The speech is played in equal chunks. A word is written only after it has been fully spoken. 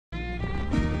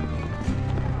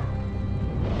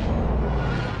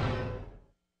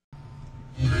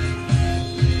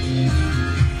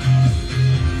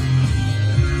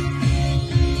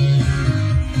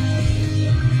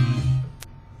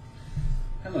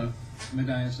Hello,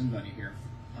 Matthias and Bunny here.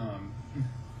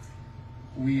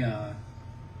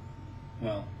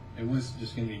 Well, it was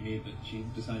just going to be me, but she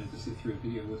decided to sit through a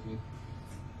video with me.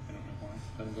 I don't know why,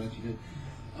 but I'm glad she did.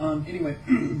 Anyway,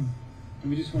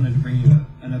 we just wanted to bring you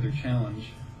another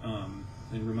challenge, and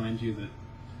remind you that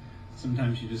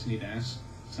sometimes you just need to ask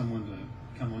someone to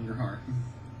come on your heart.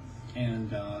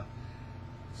 And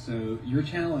so your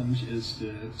challenge is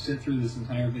to sit through this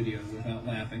entire video without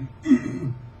laughing.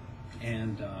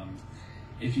 And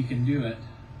if you can do it,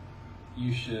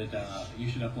 you should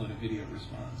upload a video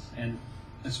response. And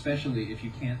especially if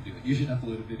you can't do it, you should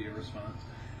upload a video response.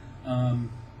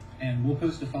 And we'll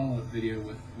post a follow-up video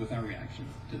with our reaction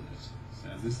to this. So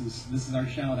this is our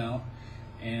shout out,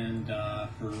 and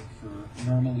for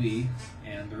Normal Lee,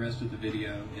 and the rest of the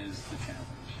video is the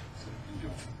challenge. So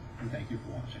enjoy, and thank you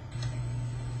for watching.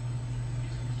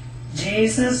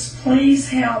 Jesus, please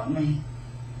help me.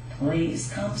 Please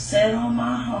come sit on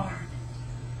my heart.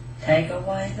 Take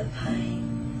away the pain.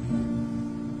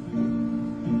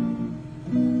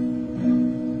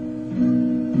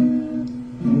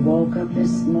 You woke up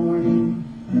this morning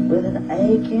with an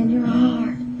ache in your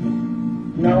heart,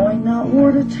 knowing not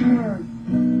where to turn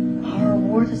or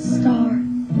where to start.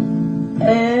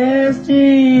 Ask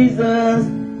Jesus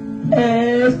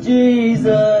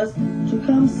to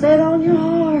come sit on your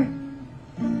heart.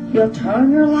 He'll turn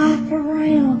your life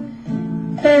around.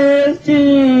 Ask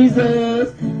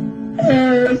Jesus.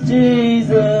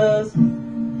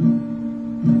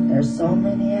 There's so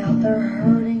many out there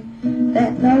hurting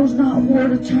that knows not where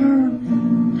to turn.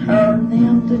 Turn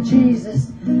them to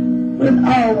Jesus with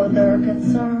all of their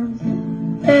concerns.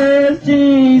 Ask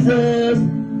Jesus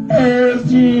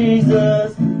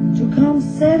to come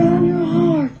sit on your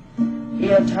heart.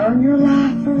 He'll turn your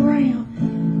life around.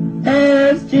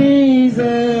 Ask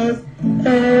Jesus.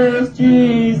 There's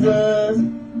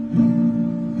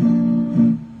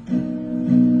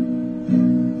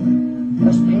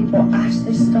people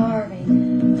actually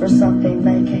starving for something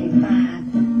they can't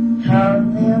find.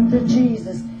 Turn them to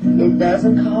Jesus. It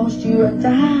doesn't cost you a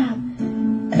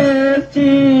dime. Ask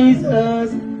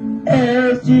Jesus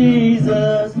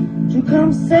to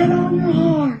come sit on your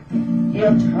heart.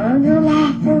 He'll turn your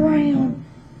life around.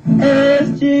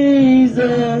 Ask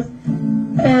Jesus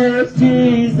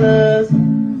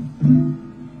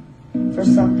for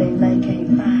something they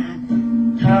can't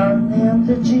find. Turn them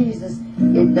to Jesus.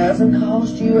 It doesn't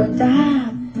cost you a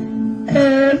dime.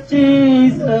 Ask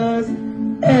Jesus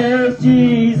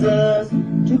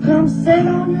to come sit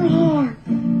on your heart.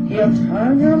 He'll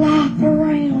turn your life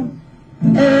around.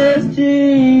 Ask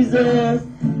Jesus.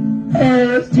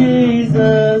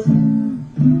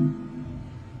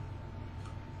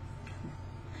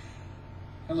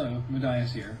 Hello,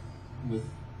 Matthias here, with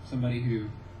somebody who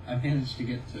I managed to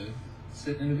get to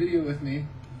sit in a video with me.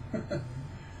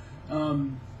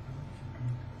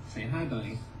 Say hi,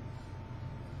 Bunny.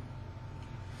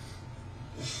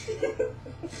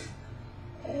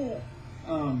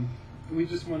 We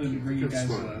just wanted to bring you guys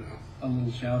a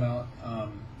little shout out,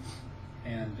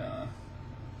 and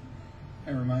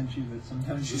remind you that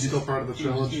sometimes you just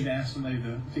need to ask somebody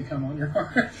to come on your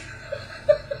heart.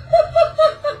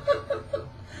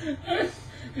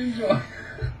 Enjoy.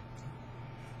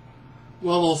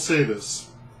 Well, I'll say this.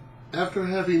 After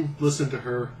having listened to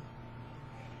her,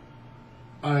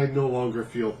 I no longer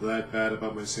feel that bad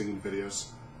about my singing videos.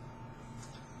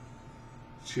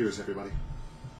 Cheers, everybody.